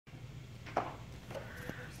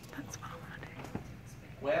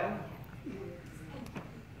Well,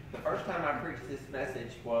 the first time I preached this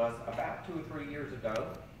message was about 2 or 3 years ago,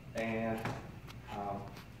 and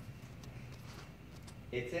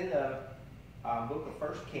it's in the book of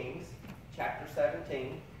 1 Kings, chapter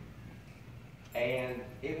 17, and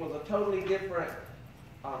it was a totally different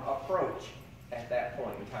approach at that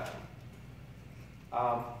point in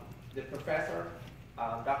time. The professor,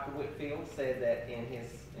 Dr. Whitfield, said that in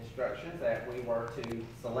his instructions that we were to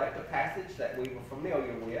select a passage that we were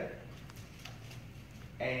familiar with,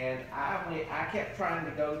 and I kept trying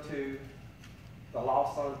to go to the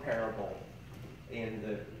lost son parable in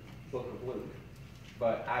the book of Luke,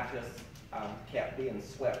 but I just kept being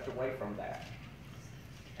swept away from that.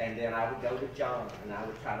 And then I would go to John, and I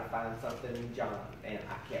would try to find something in John, and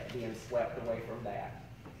I kept being swept away from that.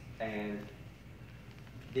 And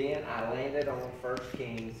then I landed on 1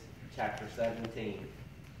 Kings chapter 17,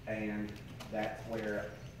 and that's where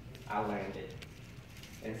I landed.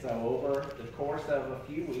 And so over the course of a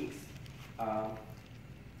few weeks, I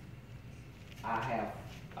have,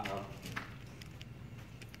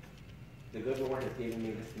 the good Lord has given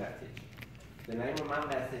me this message. The name of my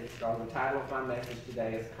message, or the title of my message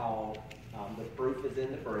today is called, The Proof is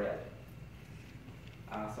in the Bread.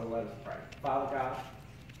 So let us pray. Father God,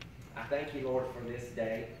 I thank you, Lord, for this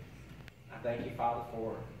day. I thank you, Father,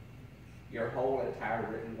 for your whole entire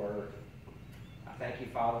written word. I thank you,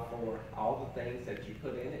 Father, for all the things that you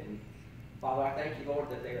put in it. And Father, I thank you, Lord,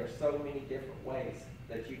 that there are so many different ways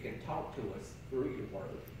that you can talk to us through your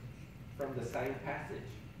word from the same passage.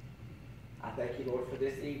 I thank you, Lord, for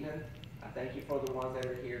this evening. I thank you for the ones that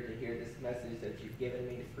are here to hear this message that you've given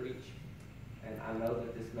me to preach. And I know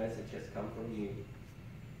that this message has come from you.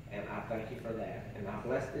 And I thank you for that. And I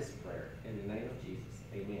bless this prayer in the name of Jesus.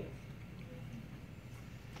 Amen.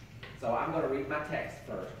 So I'm going to read my text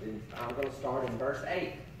first. And I'm going to start in verse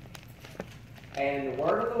 8. And the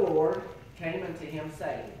word of the Lord came unto him,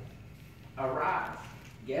 saying, Arise,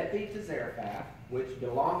 get thee to Zarephath, which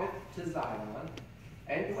belongeth to Zion,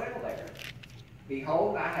 and dwell there.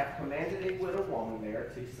 Behold, I have commanded a widow woman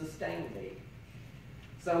there to sustain thee.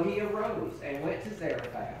 So he arose and went to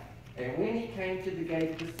Zarephath. And when he came to the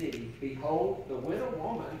gate of the city, behold, the widow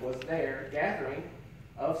woman was there gathering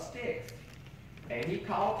of sticks. And he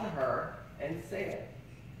called to her and said,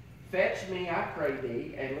 Fetch me, I pray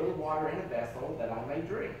thee, a little water in a vessel, that I may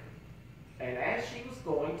drink. And as she was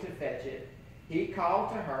going to fetch it, he called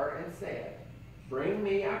to her and said, Bring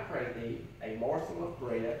me, I pray thee, a morsel of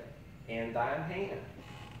bread in thine hand.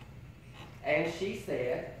 And she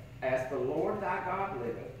said, As the Lord thy God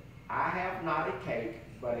liveth, I have not a cake,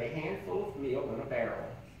 but a handful of meal in a barrel,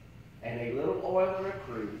 and a little oil in a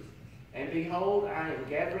cruse. And behold, I am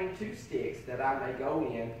gathering 2 sticks, that I may go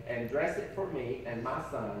in and dress it for me and my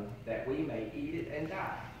son, that we may eat it and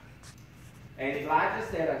die. And Elijah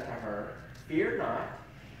said unto her, Fear not,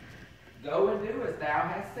 go and do as thou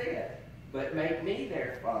hast said, but make me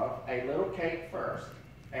therefore a little cake first,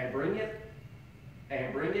 and bring it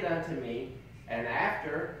unto me, and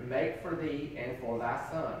after make for thee and for thy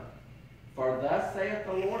son. For thus saith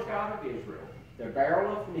the Lord God of Israel, The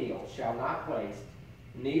barrel of meal shall not waste,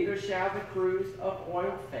 neither shall the cruse of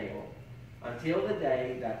oil fail, until the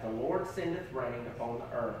day that the Lord sendeth rain upon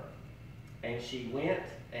the earth. And she went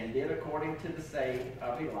and did according to the saying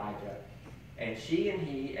of Elijah. And she and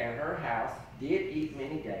he and her house did eat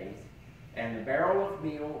many days, and the barrel of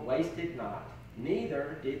meal wasted not,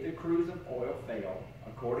 neither did the cruse of oil fail,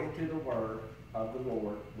 according to the word of the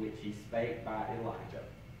Lord which he spake by Elijah.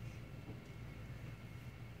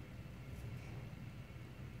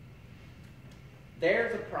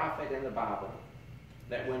 There's a prophet in the Bible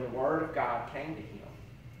that when the word of God came to him,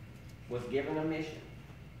 was given a mission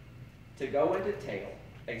to go and to tell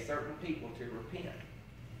a certain people to repent.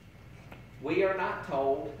 We are not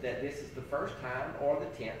told that this is the first time or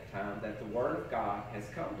the 10th time that the word of God has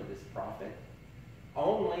come to this prophet,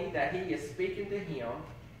 only that he is speaking to him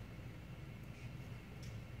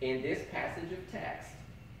in this passage of text.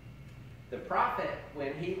 The prophet,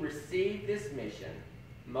 when he received this mission,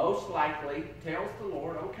 most likely tells the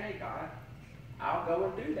Lord, Okay, God, I'll go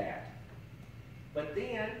and do that. But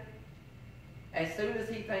then, as soon as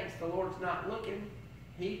he thinks the Lord's not looking,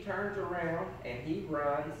 he turns around and he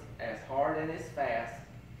runs as hard and as fast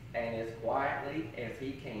and as quietly as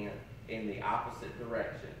he can in the opposite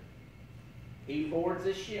direction. He boards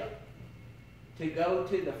a ship to go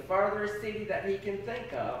to the furthest city that he can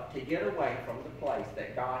think of to get away from the place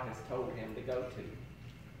that God has told him to go to.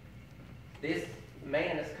 This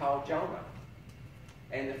man is called Jonah.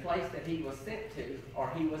 And the place that he was sent to,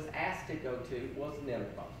 or he was asked to go to, was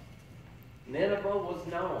Nineveh. Nineveh was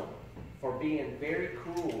known for being very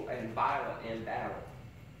cruel and violent in battle.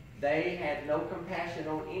 They had no compassion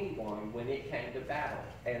on anyone when it came to battle,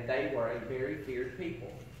 and they were a very feared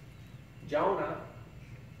people. Jonah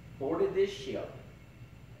boarded this ship,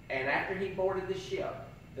 and after he boarded the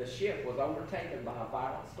ship was overtaken by a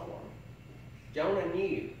violent storm. Jonah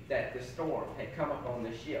knew that the storm had come upon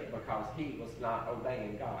the ship because he was not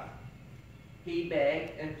obeying God. He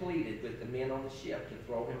begged and pleaded with the men on the ship to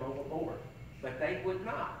throw him overboard, but they would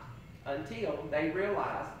not until they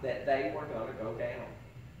realized that they were going to go down.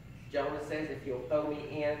 Jonah says, if you'll throw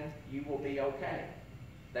me in, you will be okay.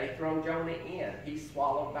 They throw Jonah in. He's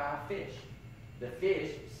swallowed by a fish. The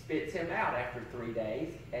fish spits him out after 3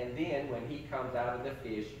 days, and then when he comes out of the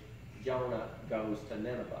fish, Jonah goes to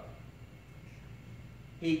Nineveh.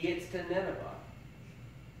 He gets to Nineveh,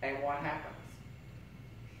 and what happens?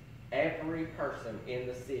 Every person in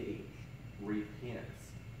the city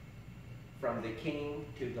repents. From the king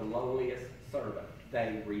to the lowliest servant,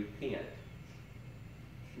 they repent.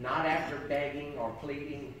 Not after begging or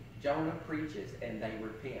pleading. Jonah preaches and they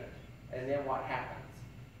repent. And then what happens?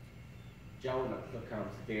 Jonah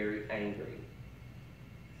becomes very angry.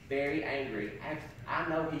 Very angry. I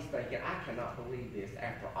know he's thinking, I cannot believe this.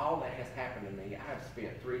 After all that has happened to me, I've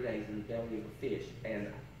spent 3 days in the belly of a fish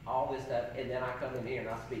and all this stuff, and then I come in here and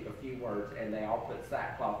I speak a few words and they all put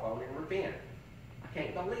sackcloth on and repent. I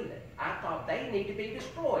can't believe it. I thought they need to be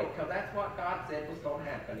destroyed because that's what God said was going to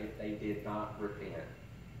happen if they did not repent.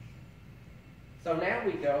 So now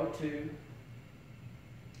we go to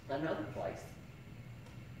another place.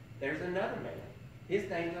 There's another man. His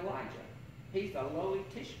name's Elijah. He's a lowly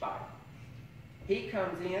Tishbite. He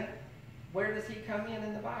comes in. Where does he come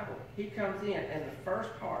in the Bible? He comes in the first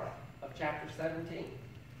part of chapter 17.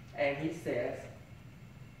 And he says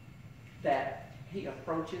that he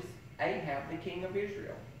approaches Ahab, the king of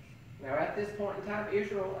Israel. Now at this point in time,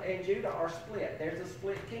 Israel and Judah are split. There's a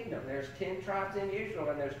split kingdom. There's 10 tribes in Israel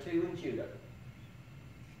and there's 2 in Judah.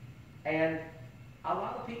 And a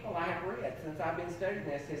lot of people I have read since I've been studying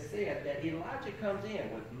this has said that Elijah comes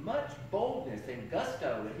in with much boldness and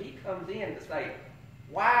gusto, and he comes in to say,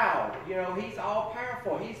 wow, he's all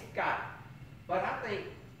powerful. But I think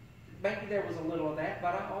maybe there was a little of that,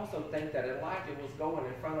 but I also think that Elijah was going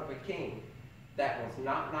in front of a king that was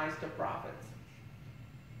not nice to prophets.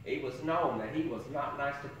 It was known that he was not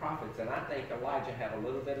nice to prophets, and I think Elijah had a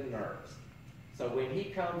little bit of nerves. So when he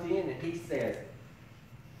comes in and he says,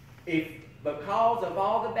 if because of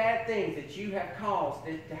all the bad things that you have caused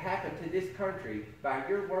it to happen to this country by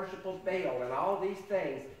your worship of Baal and all these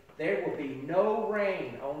things, there will be no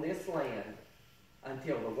rain on this land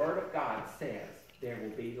until the word of God says there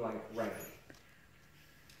will be rain.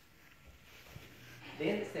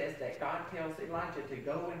 Then it says that God tells Elijah to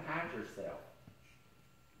go and hide yourself.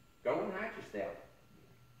 Go and hide yourself.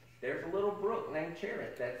 There's a little brook named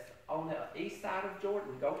Cherith that's on the east side of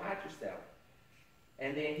Jordan. Go hide yourself.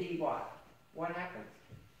 And then he what? What happens?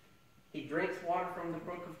 He drinks water from the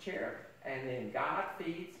brook of Cherith. And then God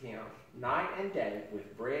feeds him night and day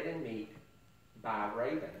with bread and meat by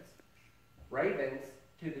ravens. Ravens,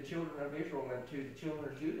 to the children of Israel and to the children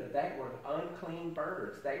of Judah, they were unclean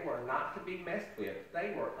birds. They were not to be messed with.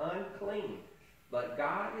 They were unclean. But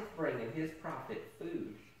God is bringing his prophet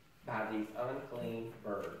food by these unclean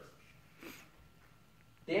birds.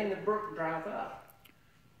 Then the brook dries up.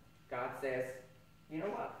 God says, you know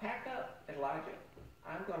what? Pack up, Elijah.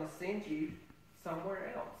 I'm going to send you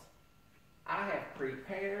somewhere else. I have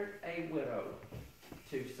prepared a widow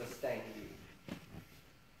to sustain you.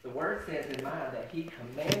 The word says in mine that he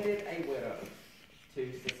commanded a widow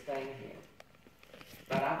to sustain him.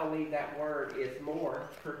 But I believe that word is more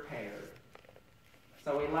prepared.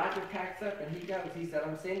 So Elijah packs up and he goes. He said,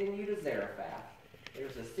 I'm sending you to Zarephath.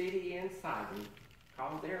 There's a city in Sidon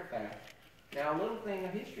called Zarephath. Now, a little thing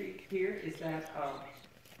of history here is that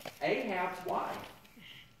Ahab's wife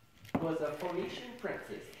was a Phoenician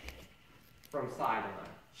princess from Sidon.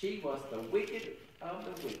 She was the wicked of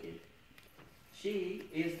the wicked. She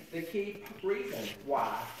is the key reason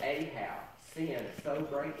why Ahab sinned so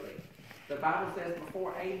greatly. The Bible says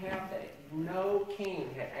before Ahab that no king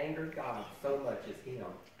had angered God so much as him,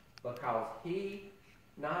 because he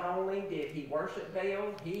not only did he worship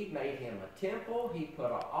Baal, he made him a temple, he put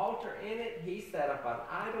an altar in it, he set up an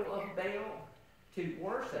idol of Baal to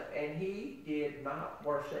worship, and he did not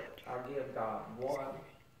worship or give God one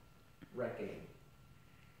reckoning.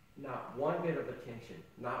 Not one bit of attention,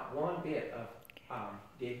 not one bit of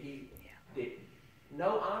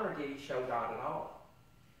no honor did he show God at all.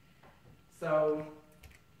 So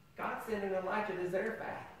God sent an Elijah to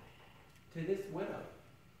Zarephath, to this widow.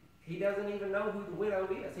 He doesn't even know who the widow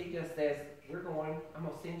is. He just says, I'm going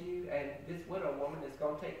to send you, and this widow woman is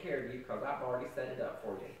going to take care of you because I've already set it up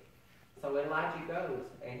for you. So Elijah goes,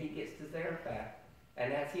 and he gets to Zarephath.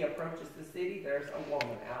 And as he approaches the city, there's a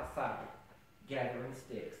woman outside gathering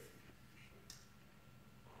sticks.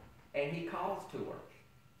 And he calls to her.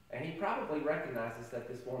 And he probably recognizes that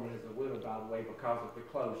this woman is a widow, by the way, because of the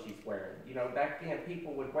clothes she's wearing. You know, back then,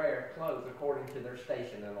 people would wear clothes according to their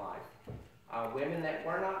station in life. Women that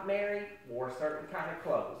were not married wore a certain kind of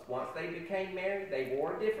clothes. Once they became married, they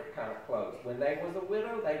wore a different kind of clothes. When they was a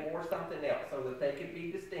widow, they wore something else so that they could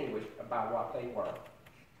be distinguished by what they were.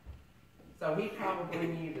 So he probably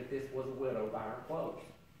knew that this was a widow by her clothes.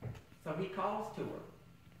 So he calls to her,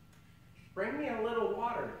 bring me a little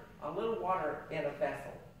water in a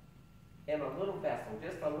vessel. In a little vessel,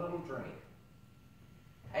 just a little drink.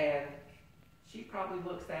 And she probably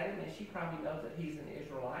looks at him and she probably knows that he's an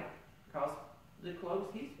Israelite because the clothes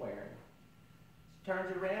he's wearing. She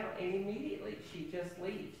turns around and immediately she just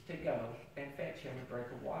leaves to go and fetch him a drink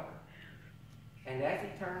of water. And as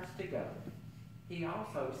he turns to go, he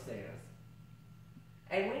also says,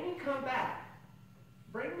 and when you come back,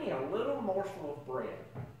 bring me a little morsel of bread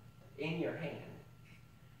in your hand.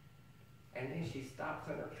 And then she stops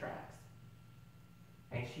in her tracks.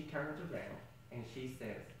 And she turns around and she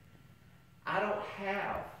says, I don't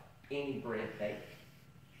have any bread baked.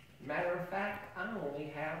 Matter of fact, I only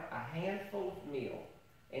have a handful of meal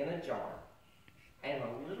in a jar and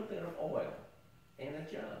a little bit of oil in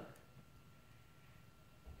a jug.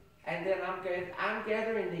 And then I'm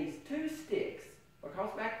gathering these 2 sticks,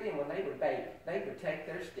 because back then when they would bake, they would take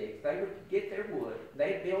their sticks, they would get their wood,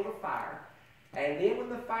 they'd build a fire, and then when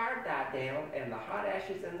the fire died down and the hot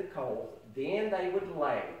ashes and the coals, then they would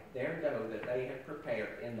lay their dough that they had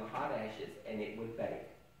prepared in the hot ashes, and it would bake.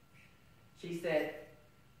 She said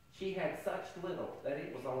she had such little that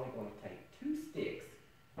it was only going to take 2 sticks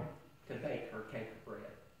to bake her cake of bread.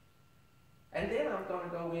 And then I'm going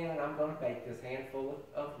to go in and I'm going to bake this handful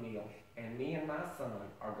of meal, and me and my son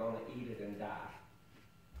are going to eat it and die.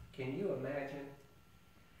 Can you imagine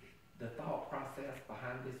the thought process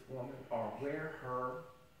behind this woman, or where her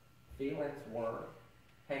feelings were?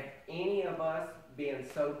 Have any of us been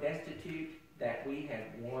so destitute that we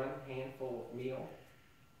had one handful of meal?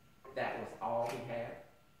 That was all we had?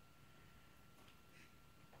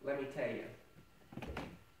 Let me tell you,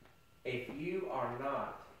 if you are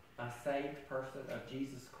not a saved person of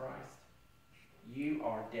Jesus Christ, you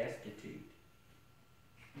are destitute.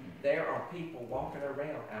 There are people walking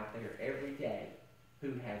around out there every day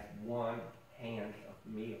who has one hand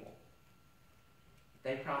of meal.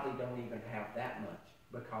 They probably don't even have that much,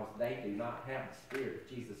 because they do not have the Spirit of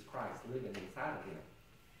Jesus Christ living inside of them.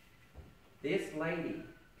 This lady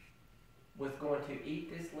was going to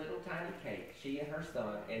eat this little tiny cake, she and her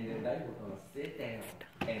son, and then they were going to sit down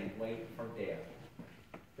and wait for death.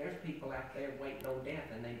 There's people out there waiting on death,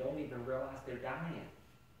 and they don't even realize they're dying.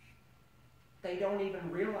 They don't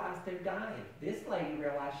even realize they're dying. This lady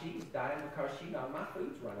realized she was dying because she knew my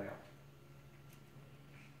food's run out.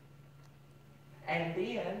 And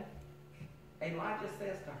then Elijah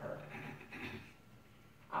says to her,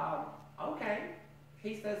 okay.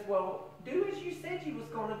 He says, well, do as you said you was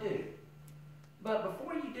going to do. But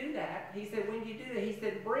before you do that, he said, when you do that, he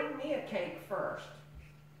said, bring me a cake first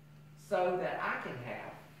so that I can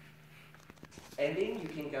have. And then you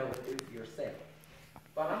can go and do for yourself.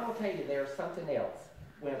 But I'm going to tell you, there's something else.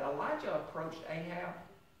 When Elijah approached Ahab,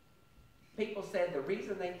 people said the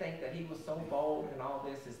reason they think that he was so bold and all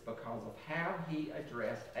this is because of how he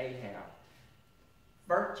addressed Ahab.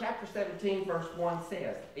 Chapter 17, verse 1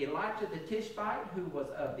 says, Elijah the Tishbite, who was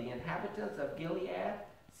of the inhabitants of Gilead,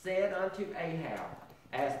 said unto Ahab,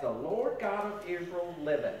 as the Lord God of Israel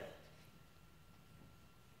liveth.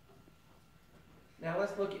 Now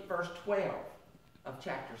let's look at verse 12 of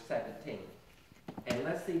chapter 17. And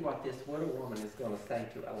let's see what this widow woman is going to say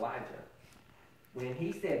to Elijah. When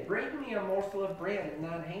he said, bring me a morsel of bread in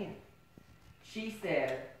thine hand, she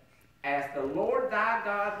said, as the Lord thy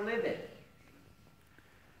God liveth.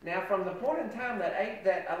 Now, from the point in time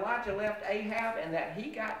that Elijah left Ahab and that he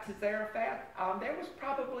got to Zarephath, there was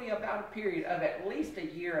probably about a period of at least a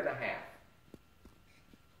year and a half.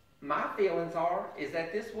 My feelings is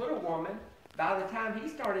that this widow woman, by the time he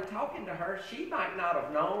started talking to her, she might not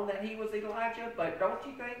have known that he was Elijah, but don't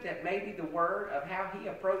you think that maybe the word of how he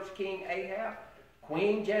approached King Ahab,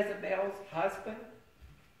 Queen Jezebel's husband,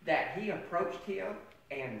 that he approached him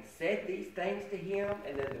and said these things to him,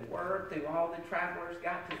 and then the word through all the travelers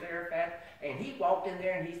got to Zarephath, and he walked in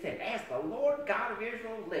there and he said, as the Lord God of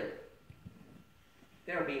Israel liveth,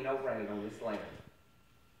 there will be no rain on this land.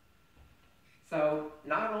 So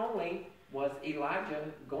not only was Elijah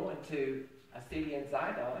going to a city in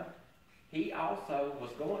Zidon, he also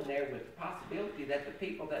was going there with the possibility that the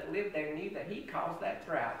people that lived there knew that he caused that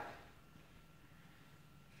drought.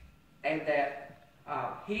 And that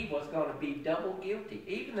he was going to be double guilty.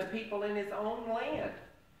 Even the people in his own land,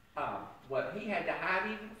 he had to hide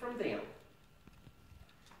even from them.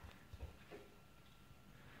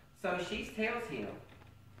 So she tells him,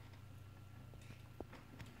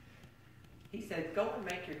 he said, go and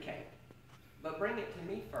make your cake, but bring it to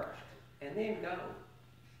me first, and then go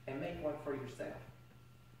and make one for yourself.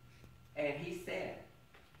 And he said,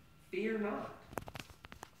 fear not,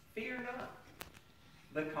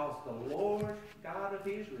 because the Lord God of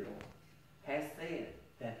Israel has said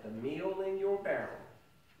that the meal in your barrel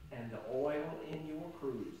and the oil in your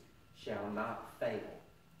cruse shall not fail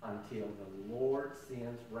until the Lord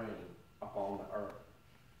sends rain upon the earth.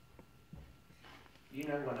 You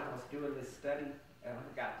know, when I was doing this study and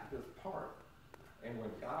I got to this part, and when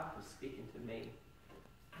God was speaking to me,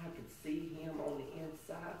 I could see him on the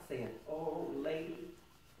inside saying, oh, lady,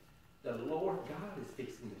 the Lord God is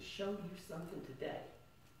fixing to show you something today.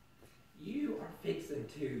 You are fixing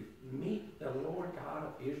to meet the Lord God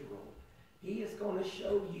of Israel. He is going to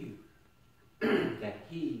show you that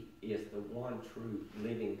he is the one true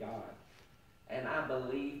living God. And I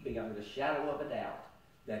believe beyond a shadow of a doubt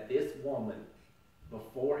that this woman,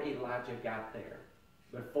 before Elijah got there,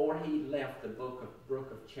 before he left the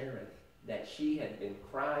brook of Cherith, that she had been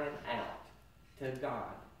crying out to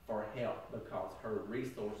God for help because her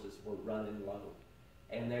resources were running low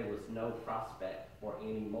and there was no prospect for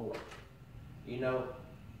any more. You know,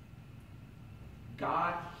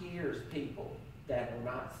 God hears people that are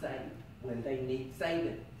not saved when they need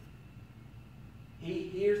saving. He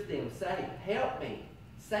hears them say, help me,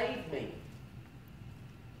 save me.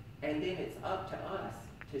 And then it's up to us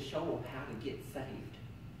to show them how to get saved.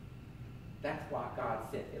 That's why God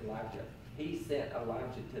sent Elijah. He sent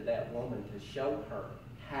Elijah to that woman to show her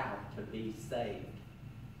how to be saved.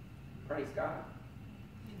 Praise God.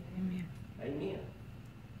 Amen. Amen.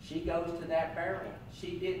 She goes to that barrel.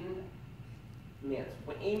 She didn't mince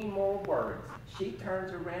any more words. She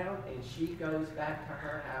turns around and she goes back to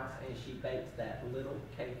her house and she bakes that little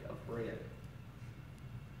cake of bread.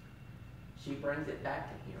 She brings it back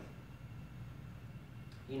to him.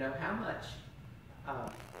 You know, how much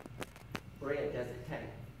bread does it take?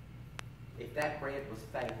 If that bread was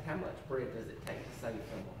faith, how much bread does it take to save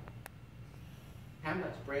someone? How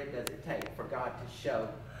much bread does it take for God to show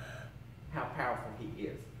how powerful he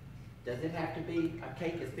is? Does it have to be a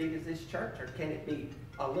cake as big as this church, or can it be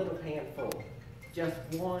a little handful? Just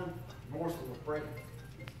one morsel of bread.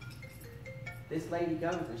 This lady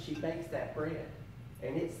goes and she bakes that bread.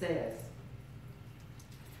 And it says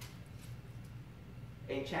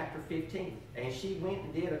in chapter 15, and she went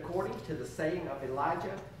and did according to the saying of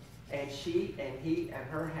Elijah, and she and he and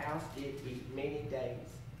her house did eat many days.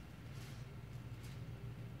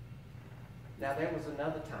 Now there was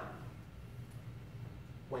another time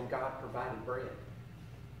when God provided bread.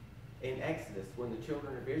 In Exodus, when the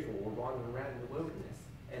children of Israel were wandering around in the wilderness,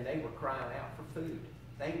 and they were crying out for food.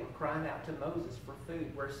 They were crying out to Moses for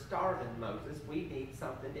food. We're starving, Moses. We need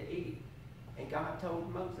something to eat. And God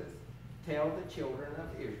told Moses, tell the children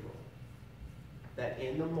of Israel that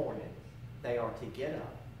in the morning they are to get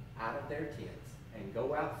up out of their tents and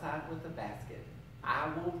go outside with a basket. I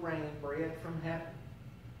will rain bread from heaven,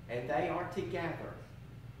 and they are to gather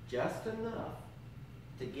just enough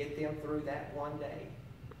to get them through that one day.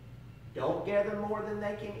 Don't gather more than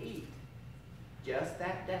they can eat, just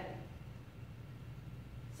that day.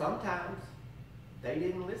 Sometimes they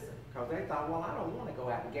didn't listen because they thought, well, I don't want to go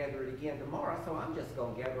out and gather it again tomorrow, so I'm just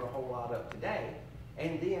going to gather a whole lot up today,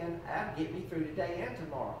 and then that'll get me through today and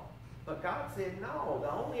tomorrow. But God said, no,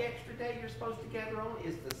 the only extra day you're supposed to gather on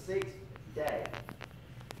is the sixth day.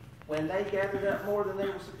 When they gathered up more than they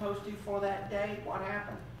were supposed to for that day, what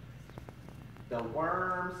happened? The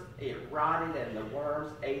worms, it rotted and the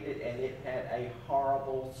worms ate it, and it had a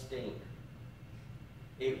horrible stink.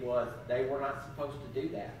 They were not supposed to do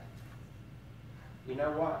that. You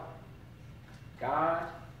know what? God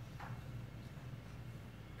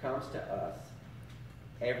comes to us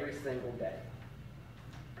every single day.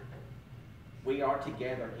 We are to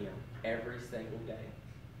gather him every single day.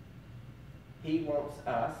 He wants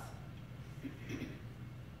us,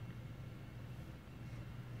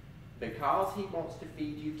 because he wants to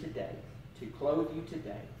feed you today, to clothe you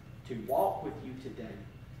today, to walk with you today,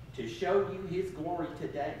 to show you his glory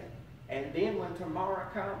today. And then when tomorrow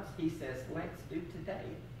comes, he says, let's do today.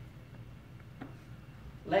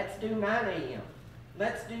 Let's do 9 a.m.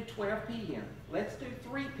 Let's do 12 p.m. Let's do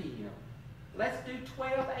 3 p.m. Let's do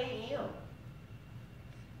 12 a.m.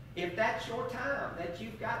 If that's your time that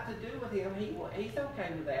you've got to do with him, he's okay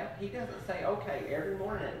with that. He doesn't say, okay, every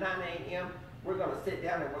morning at 9 a.m., we're going to sit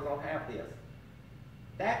down and we're going to have this.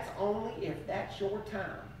 That's only if that's your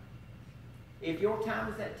time. If your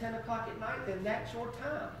time is at 10 o'clock at night, then that's your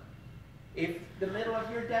time. If the middle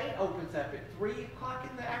of your day opens up at 3 o'clock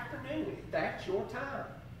in the afternoon, that's your time.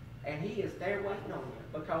 And he is there waiting on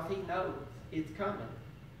you because he knows it's coming.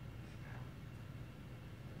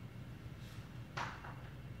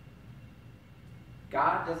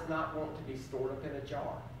 God does not want to be stored up in a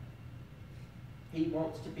jar. He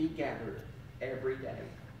wants to be gathered every day.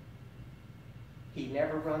 He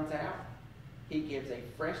never runs out. He gives a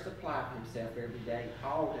fresh supply of himself every day,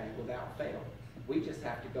 all day, without fail. We just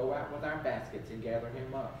have to go out with our baskets and gather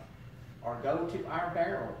him up. Or go to our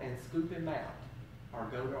barrel and scoop him out. Or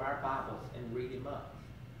go to our Bibles and read him up.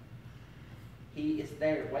 He is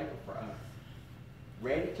there waiting for us,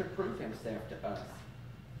 ready to prove himself to us.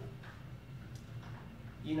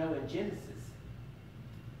 You know, in Genesis,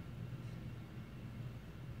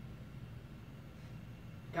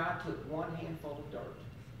 God took one handful of dirt,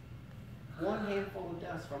 one handful of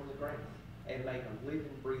dust from the ground, and made a living,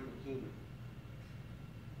 breathing human.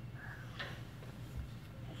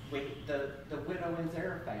 The widow in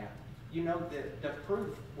Zarephath, you know, the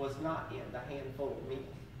proof was not in the handful of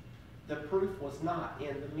meal. The proof was not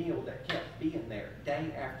in the meal that kept being there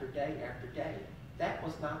day after day after day. That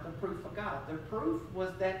was not the proof of God. The proof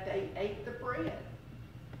was that they ate the bread.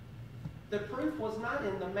 The proof was not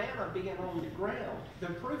in the manna being on the ground. The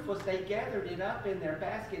proof was they gathered it up in their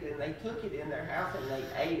basket and they took it in their house and they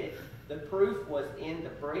ate it. The proof was in the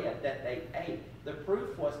bread that they ate. The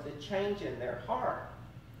proof was the change in their heart.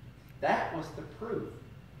 That was the proof.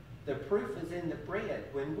 The proof is in the bread.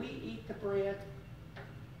 When we eat the bread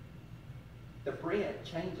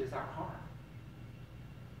changes our heart.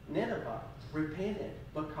 Nineveh repented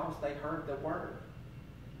because they heard the word.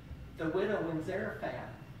 The widow in Zarephath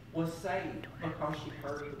was saved because she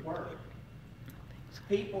heard the word.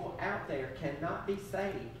 People out there cannot be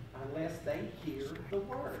saved unless they hear the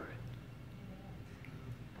word.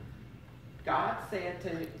 God said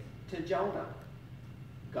to Jonah,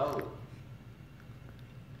 go.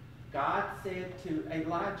 God said to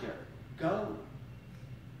Elijah, go.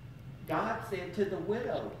 God said to the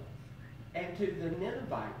widow and to the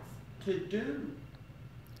Ninevites to do.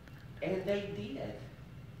 And they did.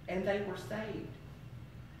 And they were saved.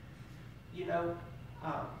 You know,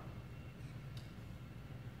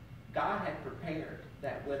 God had prepared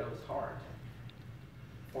that widow's heart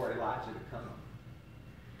for Elijah to come.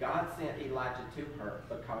 God sent Elijah to her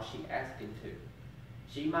because she asked him to.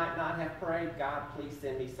 She might not have prayed, God, please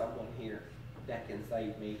send me someone here that can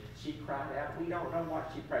save me. She cried out. We don't know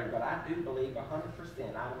what she prayed, but I do believe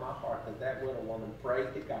 100% out of my heart that that widow woman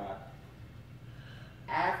prayed to God.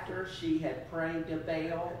 After she had prayed to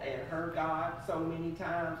Baal and her God so many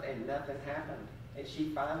times and nothing happened, and she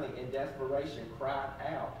finally, in desperation, cried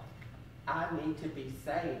out, I need to be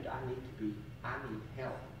saved. I need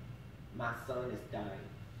help. My son is dying.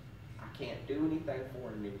 I can't do anything for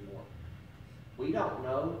him anymore. We don't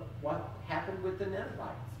know what happened with the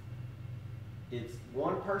Ninevites. Did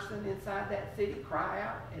one person inside that city cry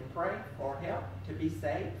out and pray for help to be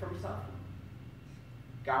saved from something?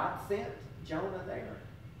 God sent Jonah there.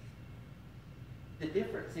 The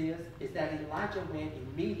difference is that Elijah went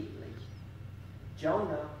immediately.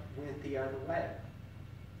 Jonah went the other way.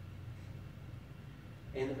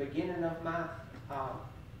 In the beginning of my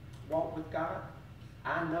walk with God,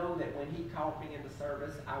 I know that when he called me into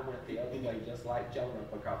service, I went the other way just like Jonah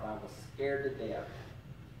because I was scared to death.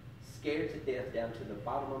 Scared to death down to the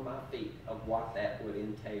bottom of my feet of what that would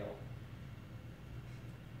entail.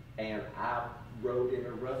 And I rode in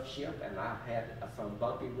a rough ship and I've had some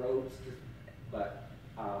bumpy roads, but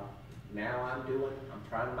now I'm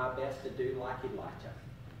trying my best to do like Elijah.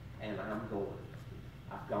 And I'm going.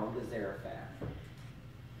 I've gone to Zarephath.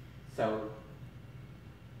 So,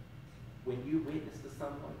 when you witness to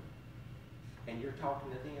someone and you're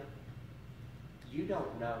talking to them, you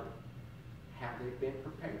don't know how they've been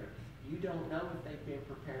prepared. You don't know if they've been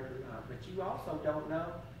prepared or not. But you also don't know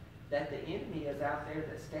that the enemy is out there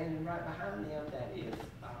that's standing right behind them that is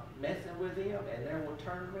messing with them, and they will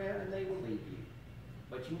turn around and they will leave you.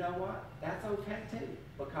 But you know what? That's okay too,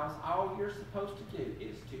 because all you're supposed to do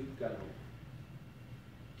is to go.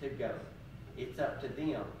 To go. It's up to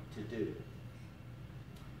them to do.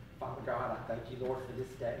 Father God, I thank you, Lord, for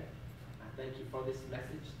this day. I thank you for this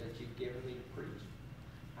message that you've given me to preach.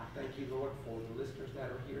 I thank you, Lord, for the listeners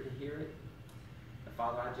that are here to hear it. And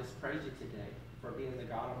Father, I just praise you today for being the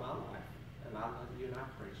God of my life. And I love you and I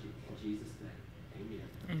praise you. In Jesus' name,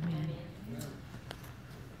 amen. Amen.